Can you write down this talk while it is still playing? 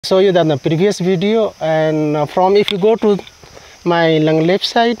Show you that in the previous video, and from if you go to my left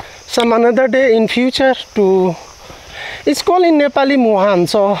side, some another day in future to, it's called in Nepali Mohan.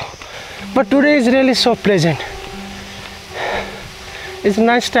 So but today is really so pleasant. It's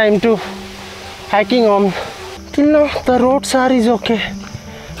nice time to hiking on. Till now the roads are is okay,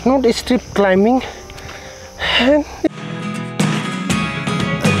 not steep climbing, and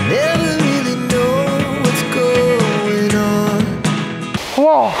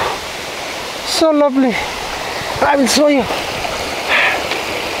wow, so lovely. I will show you.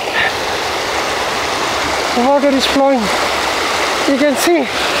 The water is flowing. You can see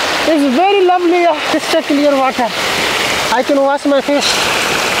it's very lovely, crystal clear water. I can wash my face.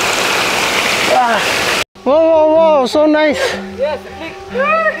 Whoa, whoa, whoa, so nice.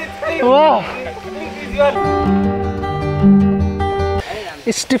 Wow.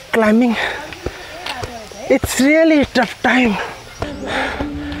 It's steep climbing. It's really tough time.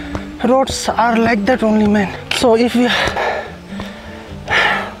 Roads are like that only, man. So if we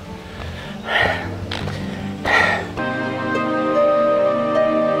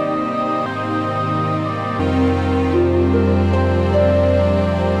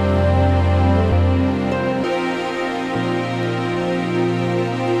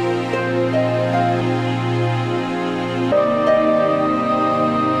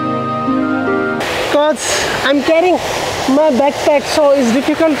I'm carrying my backpack, so it's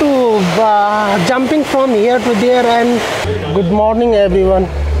difficult to jumping from here to there. And good morning everyone.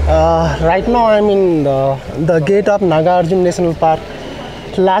 Right now I'm in the gate of Nagarjun National Park.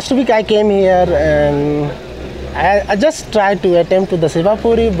 Last week I came here and I just tried to attempt to the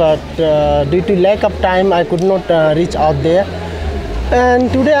Sivapuri, but due to lack of time I could not reach out there.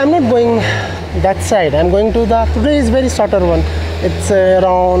 And today I'm not going that side. I'm going to today is very shorter one. It's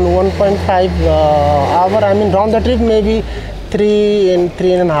around 1.5 hour. I mean round the trip maybe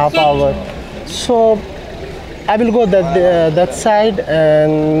 3.5 hours. So I will go that side,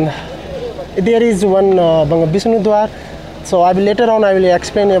 and there is one Bishnu Dwar. So I will later on I will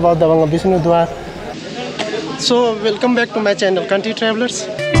explain about the Bishnu Dwar. So welcome back to my channel, Country Travelers.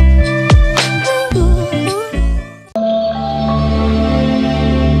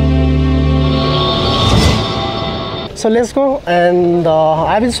 So let's go, and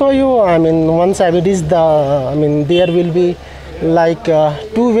I will show you. I mean, once I will reach there will be like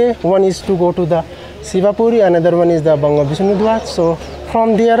two way. One is to go to the Sivapuri, another one is the Bishnu Dwar. So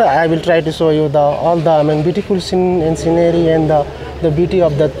from there I will try to show you all the beautiful scene and scenery and the beauty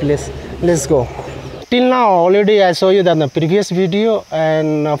of that place. Let's go. Till now already I show you that in the previous video,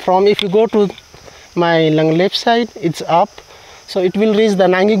 and from if you go to my left side, it's up. So it will reach the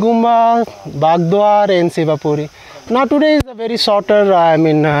Nangi Gumba, Bagdwar and Sivapuri. Now today is a very shorter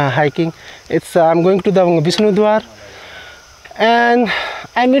hiking. It's I'm going to the Bishnu Dwar, and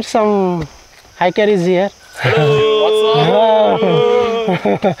I meet some hikers here. Hello.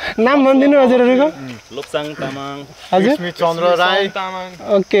 Naam mandinu hazurharuko? Lopsang Tamang. Hazur? Chandra Rai Tamang.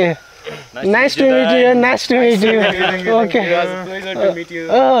 Okay. Nice to meet you. Nice to meet you. Okay. It was a pleasure to meet you.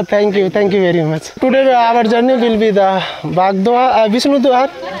 Oh, thank you very much. Today our journey will be the Bagdwar, Bishnu Dwar.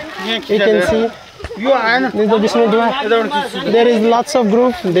 You can see. This is the Bishnu Dwar. There is lots of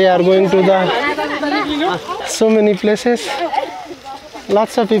group. They are going to the so many places.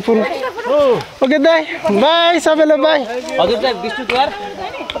 Lots of people. Okay, bye. Sabela bye. Bishnu Dwar?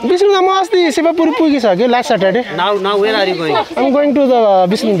 Bishnu Dwar is Sivapuri Pugi last Saturday. Now where are you going? I'm going to the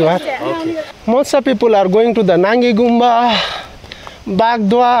Bishnu Dwar. Okay. Most of people are going to the Nangi Gumba,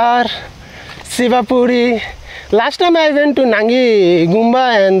 Bagdwar, Sivapuri. Last time I went to Nangi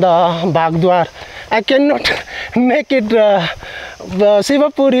Gumba and Bagdwar. I cannot make it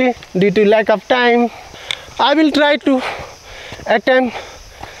Sivapuri due to lack of time. I will try to attempt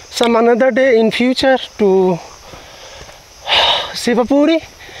some another day in future to Sivapuri.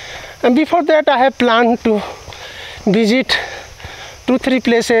 And before that I have planned to visit 2-3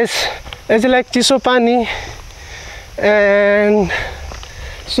 places as like Chisopani and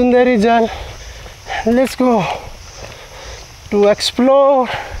Sundari Jal. Let's go to explore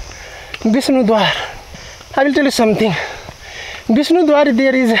Bishnu Dwar. I will tell you something. Bishnu Dwar,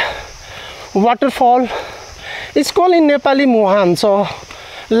 there is waterfall. It's called in Nepali Mohan. So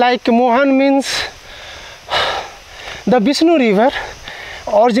like Mohan means the Bishnu river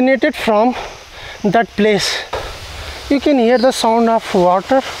originated from that place. You can hear the sound of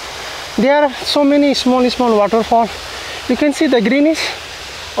water. There are so many small waterfalls. You can see the greenish.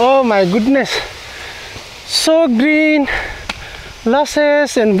 Oh my goodness, so green,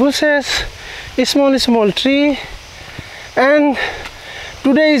 luscious and bushes, small tree. And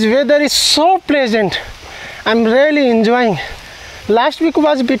today's weather is so pleasant. I'm really enjoying. Last week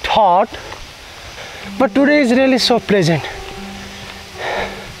was a bit hot, but today is really so pleasant.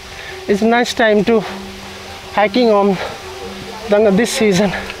 It's a nice time to hiking on this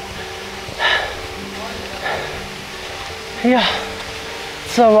season. Yeah,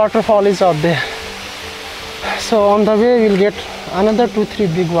 so waterfall is out there. So on the way we'll get another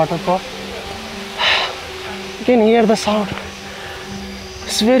 2-3 big waterfall. You can hear the sound.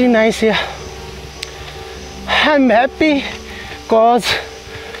 It's very nice here. I'm happy because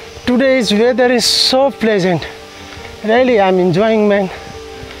today's weather is so pleasant. Really, I'm enjoying, man.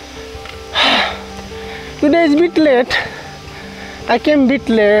 Today is a bit late. I came a bit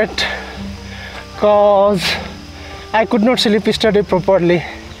late because I could not sleep yesterday properly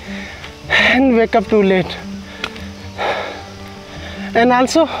and wake up too late. And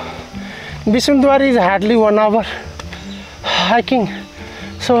also, Bishnu Dwar is hardly 1 hour hiking,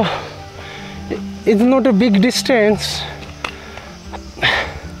 so it's not a big distance.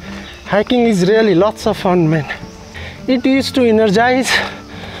 Hiking is really lots of fun, man. It used to energize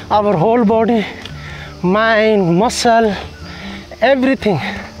our whole body, mind, muscle, everything.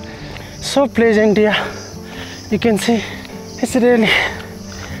 So pleasant here. You can see it's really,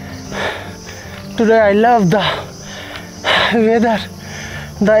 today I love the weather.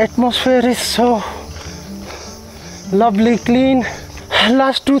 The atmosphere is so lovely, clean.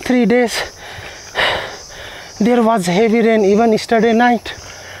 Last 2-3 days there was heavy rain, even yesterday night,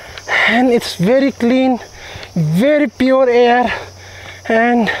 and it's very clean, very pure air,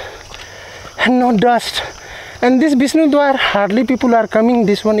 and no dust. And this Bishnu Dwar, hardly people are coming.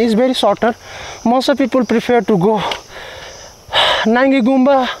 This one is very shorter. Most of people prefer to go Nangi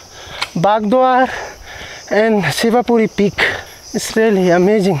Gumba, Bagdwar, and Shivapuri Peak. It's really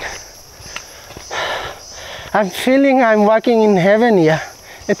amazing. I'm feeling I'm walking in heaven here.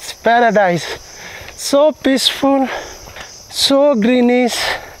 It's paradise. So peaceful, so greenish.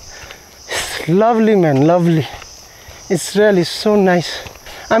 It's lovely, man, lovely. It's really so nice.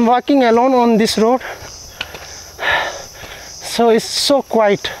 I'm walking alone on this road, so it's so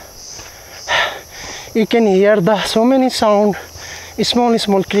quiet. You can hear so many sound,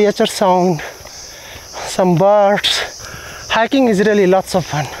 small creature sound, some birds. Hiking is really lots of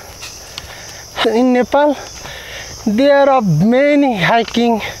fun. In Nepal, there are many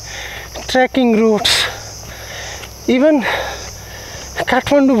hiking, trekking routes. Even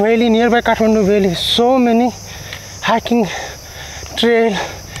Kathmandu Valley, nearby Kathmandu Valley, so many hiking trail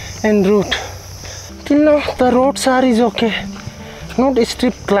and route. Till now, the roads are okay, not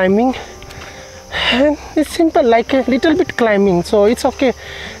steep climbing, and it's simple, like a little bit climbing, so it's okay.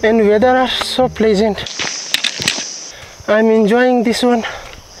 And weather are so pleasant. I'm enjoying this one. You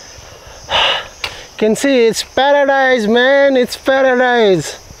can see it's paradise, man. It's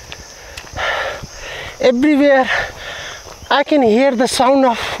paradise. Everywhere I can hear the sound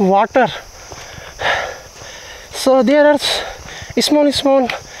of water. So there are small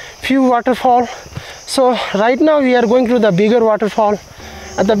few waterfall. So right now we are going to the bigger waterfall.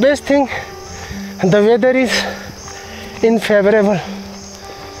 And the best thing, the weather is unfavorable.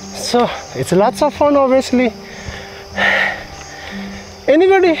 So it's lots of fun, obviously.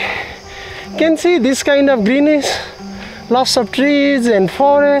 Anybody can see this kind of greenish, lots of trees and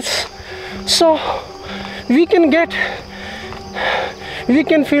forests. So we can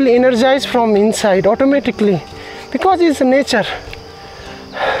feel energized from inside automatically, because it's nature,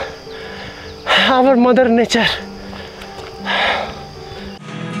 our mother nature.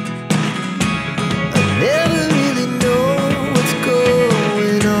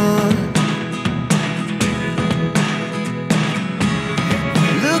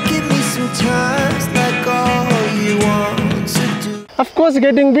 Of course,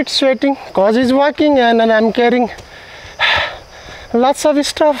 getting a bit sweating cause he's walking, and I'm carrying lots of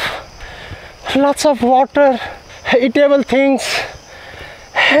stuff, lots of water, eatable things,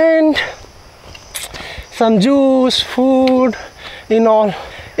 and some juice, food, in all.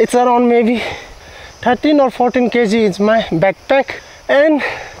 It's around maybe 13 or 14 kg is my backpack, and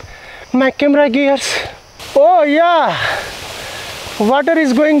my camera gears. Oh yeah, water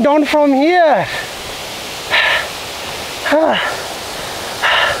is going down from here.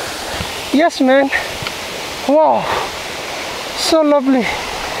 Yes, man. Wow, so lovely.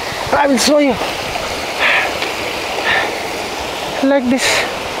 I will show you. Like this.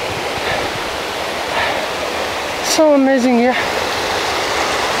 So amazing here.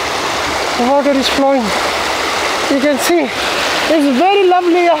 Water is flowing. You can see it's very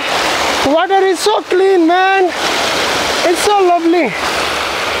lovely here. Water is so clean, man. It's so lovely.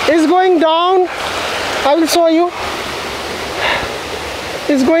 It's going down. I will show you.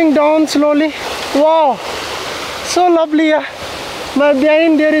 It's going down slowly. Wow, so lovely here. My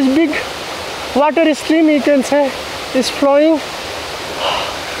behind there is big water stream, you can say, is flowing.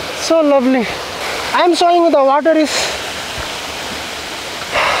 So lovely. I am showing you the water is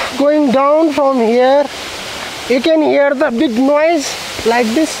going down from here. You can hear the big noise like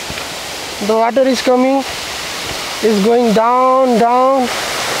this. The water is coming, is going down, down.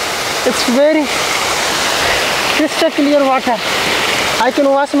 It's very crystal clear water. I can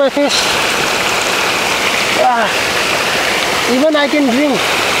wash my face. Even I can drink.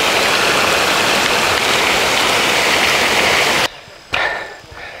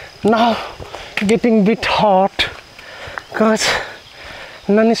 Now getting bit hot because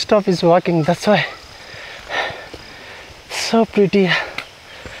non-stop is walking, that's why. So pretty.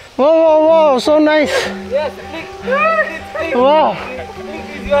 Whoa, whoa, whoa, so nice. Yes, click. Wow. Click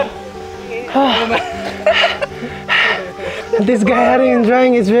is This guy are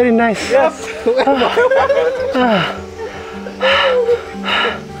enjoying, it's very nice. Yes. Do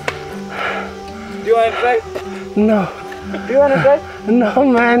you want to try? No. Do you want to try? No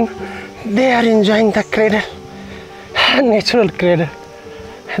man, they are enjoying the cradle, natural cradle.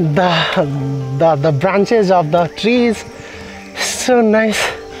 The branches of the trees, so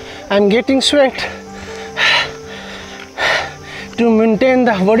nice. I'm getting sweat. To maintain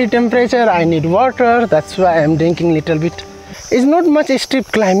the body temperature, I need water. That's why I'm drinking little bit. It's not much steep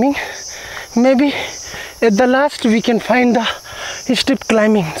climbing. Maybe at the last we can find the steep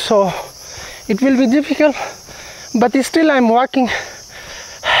climbing. So it will be difficult. But still I'm walking,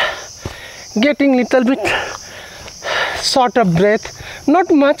 getting little bit short of breath,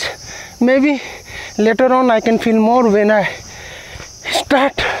 not much. Maybe later on I can feel more when I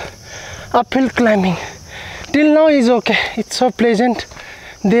start uphill climbing. Till now is okay, it's so pleasant,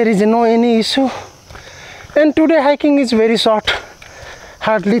 there is no any issue. And today hiking is very short,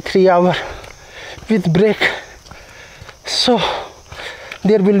 hardly 3 hours with break. So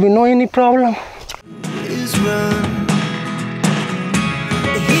there will be no any problem. Run.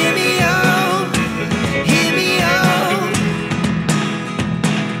 Hear me out, hear me out.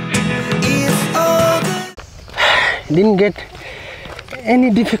 It's all good. Didn't get any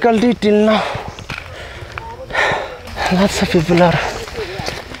difficulty till now. Lots of people are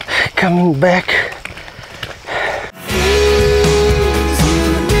coming back. Things you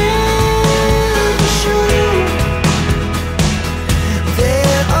never show.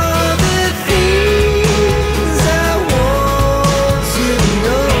 There are the things I want to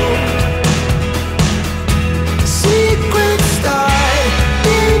know. Secrets start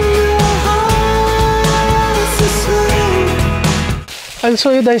in your heart so slow. I'll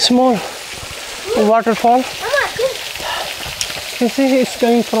show you the small waterfall. You see, it's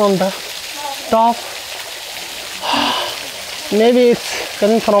coming from the top. Maybe it's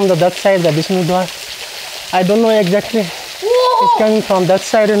coming from the that side, the Bishnu Dwar. I don't know exactly. It's coming from that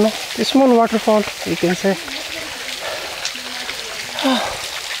side, you know. A small waterfall, you can say.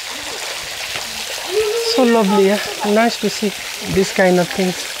 So lovely, yeah. Nice to see this kind of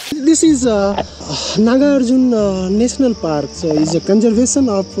things. This is Nagarjun National Park. So it's a conservation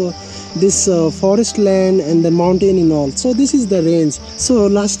of this forest land and the mountain and all. So this is the range. So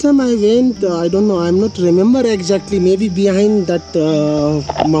last time I went, I don't know, I'm not remember exactly, maybe behind that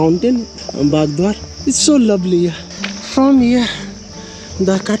mountain, Bagdwar. It's so lovely. From here,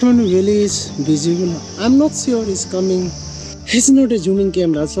 the Kathmandu valley is visible. I'm not sure it's coming. It's not a zooming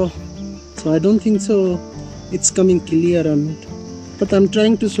camera, so I don't think so it's coming clear or not. But I'm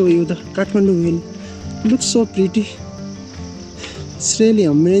trying to show you the Kathmandu valley. It looks so pretty. It's really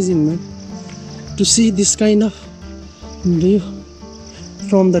amazing, man, to see this kind of view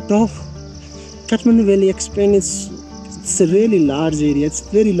from the top. Kathmandu Valley expands, it's a really large area, it's a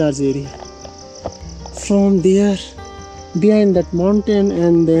very large area. From there, behind that mountain,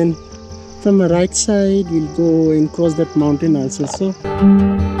 and then from the right side, we'll go and cross that mountain also. So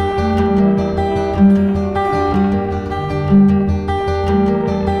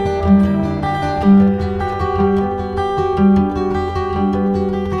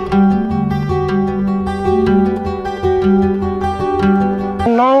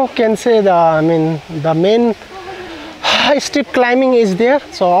can say the main steep climbing is there,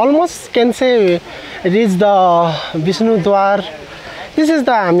 so almost can say reach the Bishnu Dwar. This is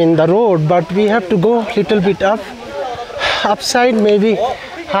the road, but we have to go little bit upside, maybe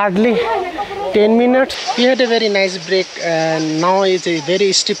hardly 10 minutes. We had a very nice break, and now it's a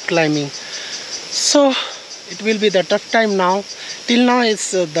very steep climbing, so it will be the tough time now. Till now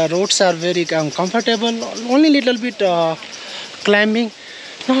it's the roads are very comfortable, only little bit climbing.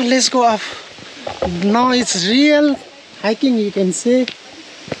 Now let's go up. Now it's real hiking, you can say.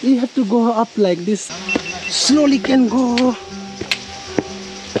 You have to go up like this. Slowly can go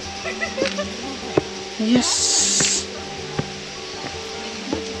Yes.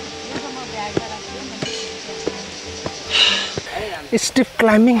 Steep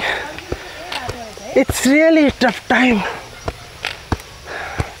climbing. It's really a tough time.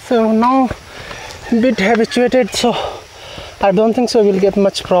 So now a bit habituated, so I don't think so we'll get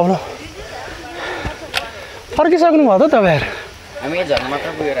much problem. फर्किसक्नु भयो त तपाईहरु? हामी झर्न मात्र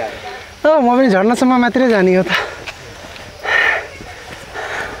पुगेर आयो। म पनि झर्नासम्म मात्रै जाने हो त।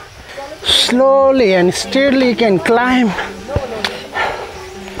 Slowly and steadily you can climb.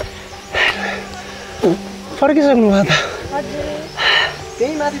 फर्किसक्नु भयो त?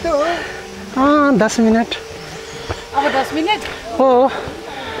 त्यही माथि त हो। 10 मिनेट। अब 10 मिनेट? हो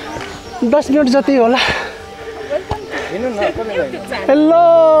 10 मिनेट जति होला। हिँड्नु न कहिले गयो? हेलो।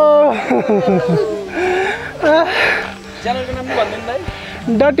 च्यानलको नाम भन्नु नि दाइ?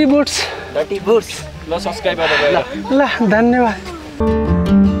 डटी बुट्स। डटी बुट्स। ल सब्स्क्राइब गर्दा भयो। ल धन्यवाद।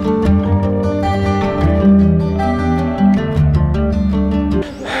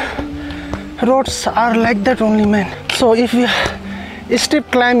 Roads are like that only, man. So if you steep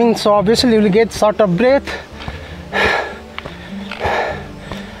climbing, so obviously you will get short of breath.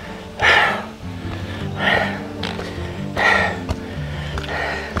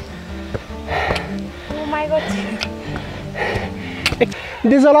 Oh my god.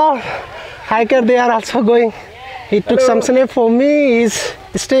 These are all hiker. They are also going. He took some snap for me. He's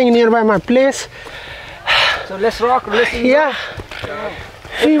staying nearby my place. So let's rock. Let's Yeah.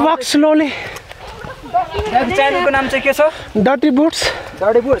 We walk slowly. च्यानलको नाम चाहिँ के छ? Dirty boots.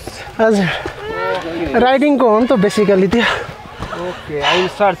 डटी boots. हजुर राइडिङको हो नि त basically त्यो। Okay I will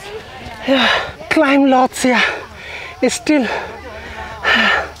search. Climb lots, yeah.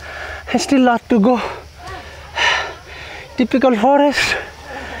 Still lot to go. Typical forest,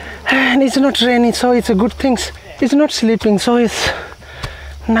 and it's not raining, so it's a good thing. It's not sleeping, so it's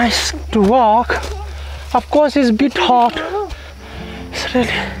nice to walk. Of course, it's a bit hot. It's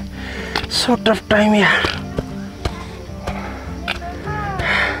really so tough time here.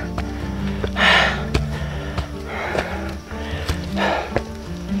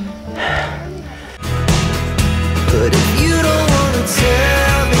 But if you don't wanna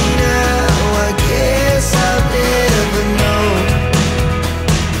tell me now, I guess I'll never know.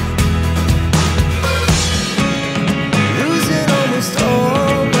 Losing almost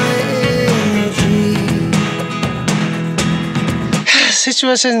all my energy.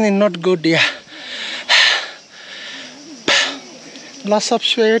 Situation is not good, yeah. Loss of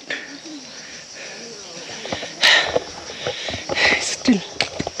sweat. Still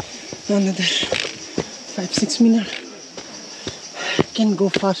another 5-6 minutes. Can go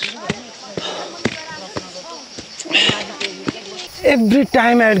fast. Every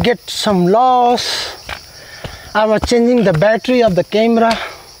time I get some loss. I was changing the battery of the camera.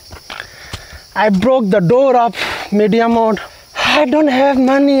 I broke the door of media mode. I don't have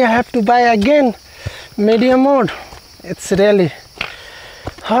money. I have to buy again media mode. It's really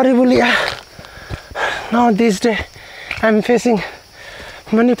horrible. Yeah. Now this day I'm facing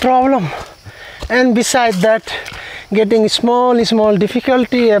money problem, and besides that, getting small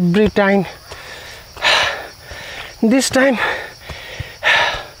difficulty every time. This time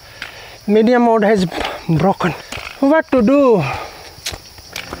media mode has broken. What to do?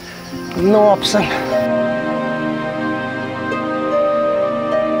 No option.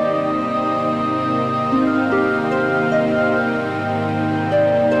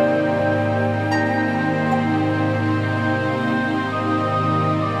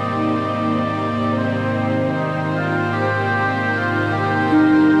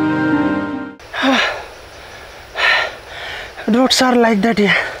 Roads are like that,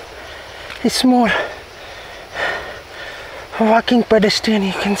 yeah. It's small walking pedestrian,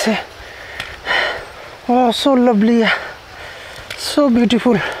 you can say. Oh, so lovely, yeah. So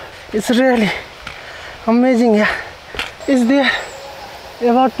beautiful. It's really amazing, yeah. It's there,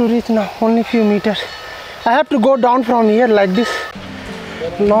 about to reach now, only few meters. I have to go down from here like this.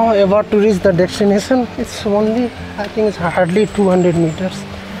 Now about to reach the destination. It's only, I think it's hardly 200 meters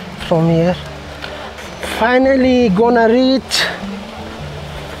from here. Finally gonna reach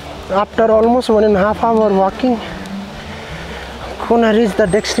after almost 1.5 hours walking. Gonna reach the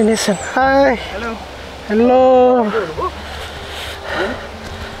destination. Hi. Hello. Hello.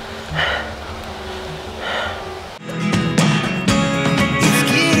 It's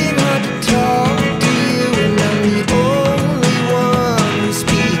getting hard to talk to you, and I'm the only one who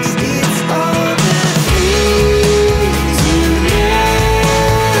speaks. It's all the things you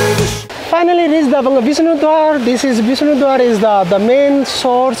never. Finally reached the Bishnu Dwar. This is Bishnu Dwar is the main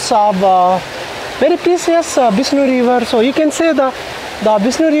source of very precious Bishnu river. So you can say the The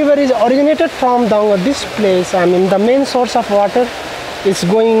Bishnu River is originated from this place. I mean, the main source of water is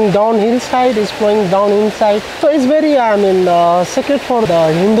going down hillside, is flowing down inside. So it's very, sacred for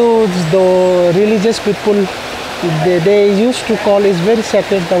the Hindus, the religious people. They used to call is very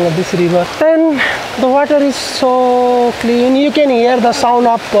sacred this river. And the water is so clean. You can hear the sound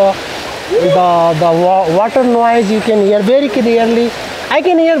of the water noise. You can hear very clearly. I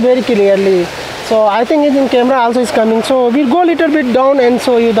can hear very clearly. So I think in camera also is coming. So we'll go a little bit down and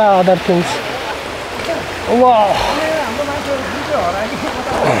show you the other things. Wow.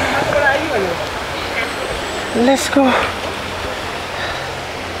 Let's go.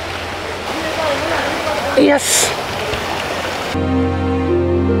 Yes.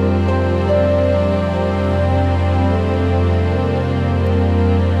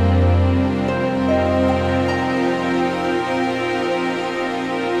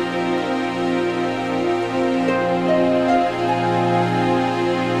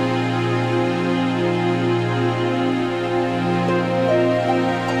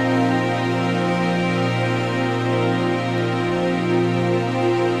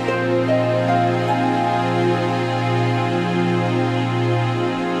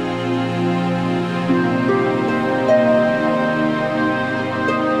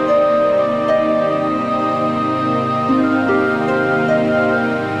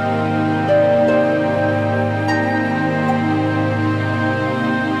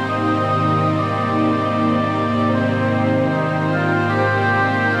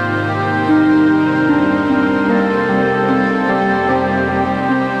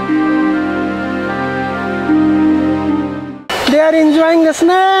 They are enjoying the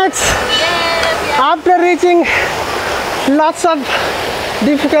snacks. After reaching lots of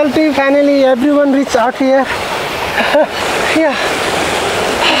difficulty, finally everyone reached out here. Yeah.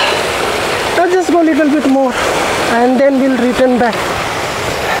 Let's just go a little bit more and then we'll return back.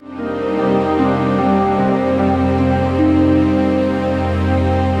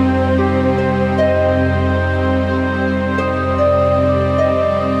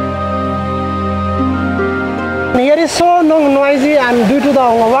 Here is so noisy and due to the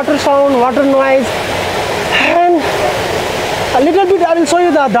water sound, water noise, and a little bit I will show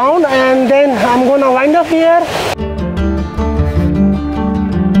you the down and then I'm gonna wind up here.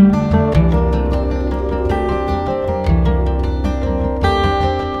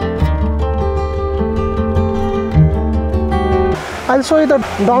 I'll show you the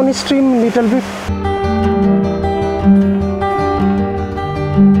downstream little bit.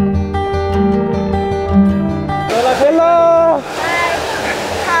 Hello.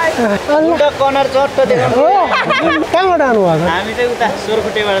 उता corner चट्ट देखाउनु हो कहाँबाट आउनुभएको? हामी चाहिँ उता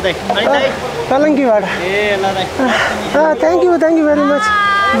सोरखुटेबाट दाइ अनि दाइ कलङ्कीबाट ए ल दाइ thank you very much.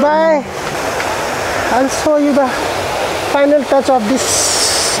 Bye. I'll show you the final touch of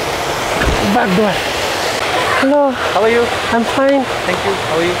this back door. Hello. How are you? I'm fine. Thank you.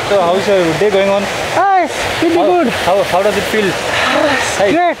 How are you? So how is your day going on? Hi, pretty good. How does it feel?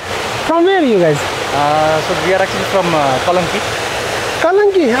 Great. From where are you guys? So we are actually from Kalanki.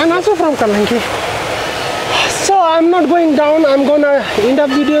 Kalanki. I'm also from Kalanki. So I'm not going down. I'm gonna end up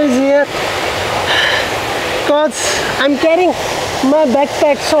videos here because I'm carrying my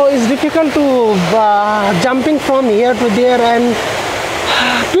backpack, so it's difficult to jumping from here to there, and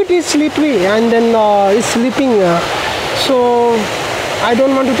pretty sleepy, and then it's sleeping. So I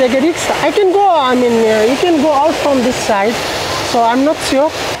don't want to take a risk. I can go. I mean, you can go out from this side. So I'm not sure.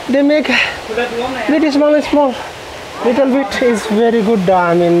 They make little small. Little bit is very good.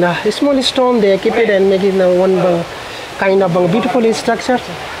 I mean, small stone they keep it and make it one kind of beautiful structure.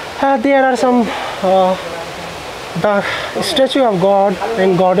 There are some the statue of God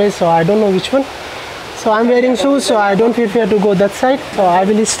and goddess. So I don't know which one. So I'm wearing shoes, so I don't prefer to go that side. So I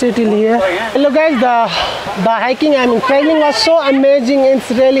will stay till here. Hello guys, the hiking, I mean traveling was so amazing.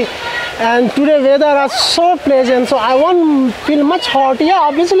 It's really, and today weather was so pleasant. So I won't feel much hot. Yeah,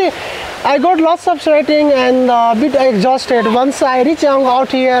 obviously I got lots of sweating and a bit exhausted. Once I reach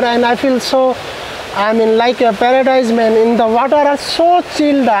out here and I feel so, I mean like a paradise, man. In the water are so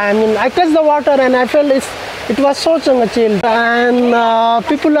chilled. I mean I touched the water and I felt it was so chilled, and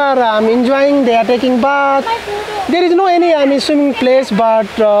people are enjoying. They are taking bath. There is no any swimming place, but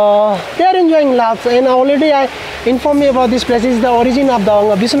they are enjoying lots. And already I informed me about this place. Is the origin of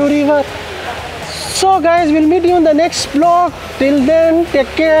the Bishnu River. So guys, we'll meet you in the next vlog. Till then, take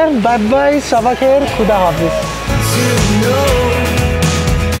care. Bye bye. Sabakher. Khuda Hafiz.